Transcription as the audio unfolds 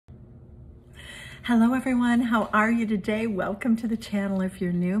Hello everyone, how are you today? Welcome to the channel if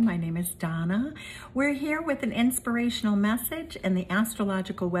you're new. My name is Donna. We're here with an inspirational message and the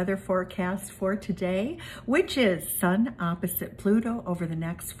astrological weather forecast for today, which is Sun opposite Pluto over the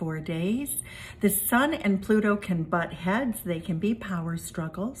next 4 days. The Sun and Pluto can butt heads, they can be power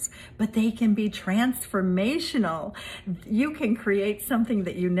struggles, but they can be transformational. You can create something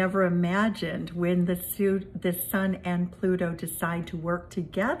that you never imagined when the Sun and Pluto decide to work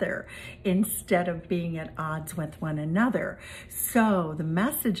together instead of being at odds with one another. So the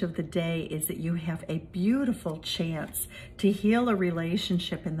message of the day is that you have a beautiful chance to heal a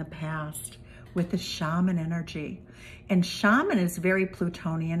relationship in the past with the Shaman energy. And Shaman is very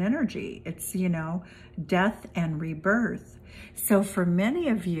Plutonian energy. It's, death and rebirth. So for many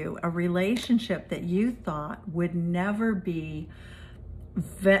of you, a relationship that you thought would never be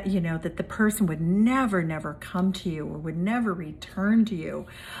that the person would never come to you or would never return to you.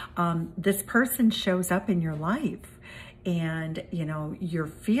 This person shows up in your life and, your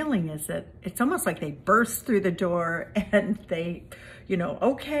feeling is that it's almost like they burst through the door and they,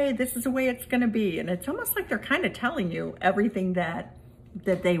 okay, this is the way it's going to be. And it's almost like they're kind of telling you everything that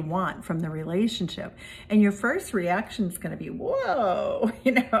they want from the relationship. And your first reaction is going to be, whoa,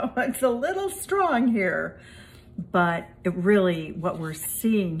 it's a little strong here. But what we're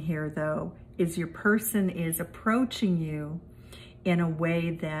seeing here though, is your person is approaching you in a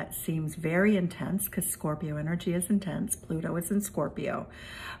way that seems very intense, because Scorpio energy is intense, Pluto is in Scorpio,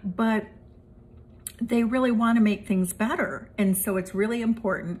 but they really want to make things better. And so it's really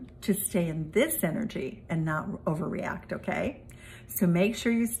important to stay in this energy and not overreact, okay? So make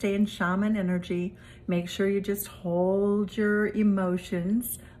sure you stay in Shaman energy. Make sure you just hold your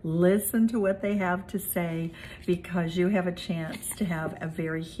emotions, listen to what they have to say, because you have a chance to have a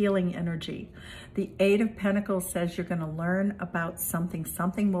very healing energy. The Eight of Pentacles says you're going to learn about something.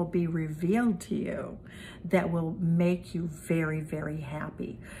 Something will be revealed to you that will make you very, very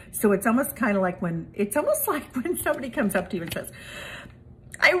happy. So it's almost like when somebody comes up to you and says,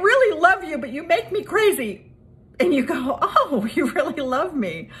 I really love you, but you make me crazy. And you go, oh, you really love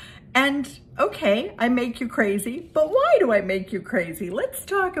me. And okay, I make you crazy, but why do I make you crazy? Let's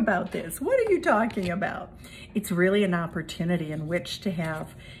talk about this. What are you talking about? It's really an opportunity in which to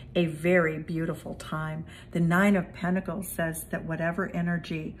have a very beautiful time. The Nine of Pentacles says that whatever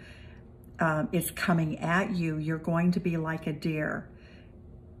energy is coming at you, you're going to be like a deer.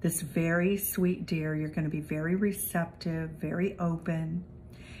 This very sweet deer, you're going to be very receptive, very open.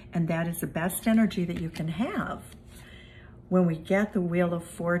 And that is the best energy that you can have. When we get the Wheel of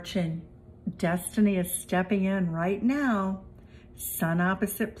Fortune, destiny is stepping in right now. Sun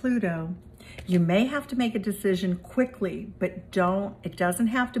opposite Pluto. You may have to make a decision quickly, but it doesn't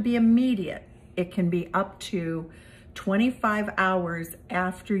have to be immediate. It can be up to 25 hours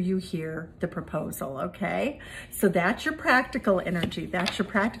after you hear the proposal, okay? So that's your practical energy. That's your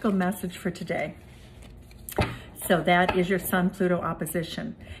practical message for today. So that is your Sun-Pluto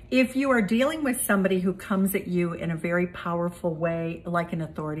opposition. If you are dealing with somebody who comes at you in a very powerful way, like an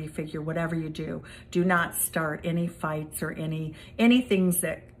authority figure, whatever you do not start any fights or any things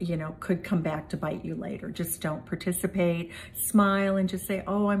that, could come back to bite you later. Just don't participate, smile and just say,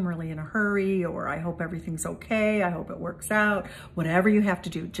 oh, I'm really in a hurry, or I hope everything's okay. I hope it works out. Whatever you have to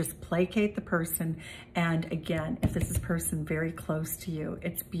do, just placate the person. And again, if this is a person very close to you,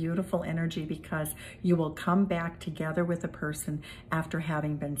 it's beautiful energy because you will come back together with a person after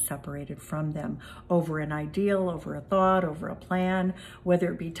having been separated from them over an ideal, over a thought, over a plan,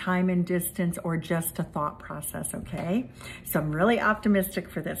 whether it be time and distance or just a thought process, okay? So I'm really optimistic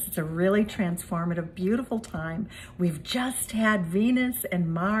for this. It's a really transformative, beautiful time. We've just had Venus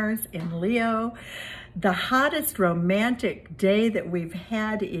and Mars in Leo, the hottest romantic day that we've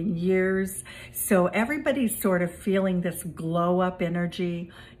had in years. So everybody's sort of feeling this glow up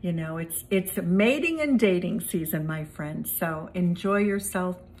energy. It's mating and dating season, my friends. So enjoy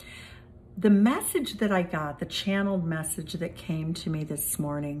yourself. The message that I got, the channeled message that came to me this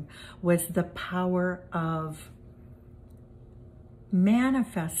morning, was the power of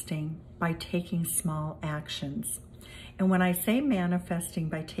manifesting by taking small actions. And when I say manifesting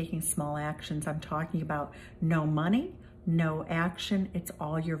by taking small actions, I'm talking about no money, no action. It's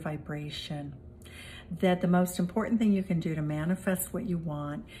all your vibration. That the most important thing you can do to manifest what you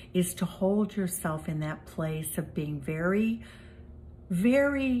want is to hold yourself in that place of being very,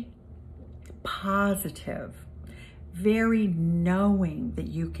 very positive, very knowing that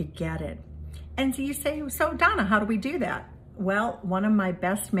you could get it. And so you say, so Donna, how do we do that? Well, one of my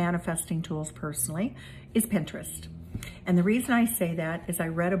best manifesting tools personally is Pinterest. And the reason I say that is I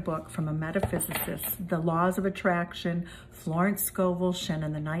read a book from a metaphysicist, The Laws of Attraction, Florence Scovel Shinn,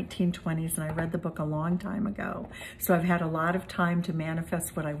 in the 1920s, and I read the book a long time ago. So I've had a lot of time to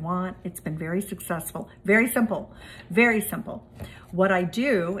manifest what I want. It's been very successful. Very simple. Very simple. What I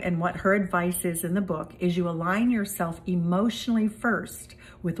do, and what her advice is in the book, is you align yourself emotionally first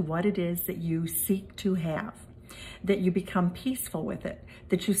with what it is that you seek to have, that you become peaceful with it,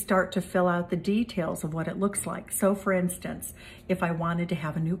 that you start to fill out the details of what it looks like. So for instance, if I wanted to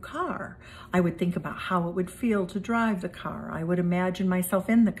have a new car, I would think about how it would feel to drive the car. I would imagine myself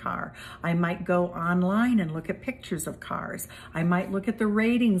in the car. I might go online and look at pictures of cars. I might look at the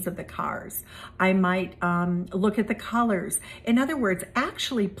ratings of the cars. I might look at the colors. In other words,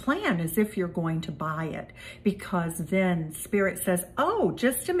 actually plan as if you're going to buy it, because then Spirit says, oh,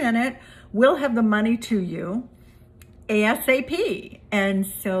 just a minute, we'll have the money to you ASAP. And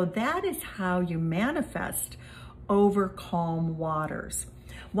so that is how you manifest over calm waters.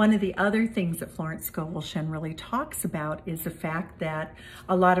 One of the other things that Florence Scovel Shinn really talks about is the fact that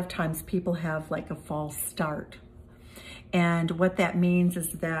a lot of times people have like a false start. And what that means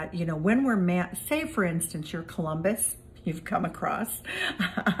is that, you know, when we're, say for instance, you're Columbus, you've come across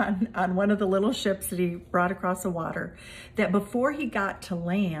on one of the little ships that he brought across the water, that before he got to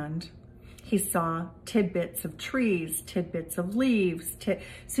land, he saw tidbits of trees, tidbits of leaves.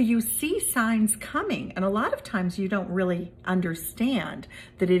 So you see signs coming. And a lot of times you don't really understand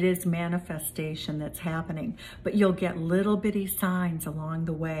that it is manifestation that's happening, but you'll get little bitty signs along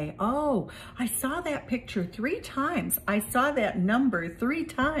the way. Oh, I saw that picture 3 times. I saw that number 3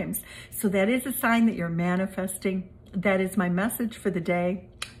 times. So that is a sign that you're manifesting. That is my message for the day.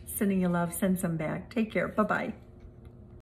 Sending you love, send some back. Take care. Bye-bye.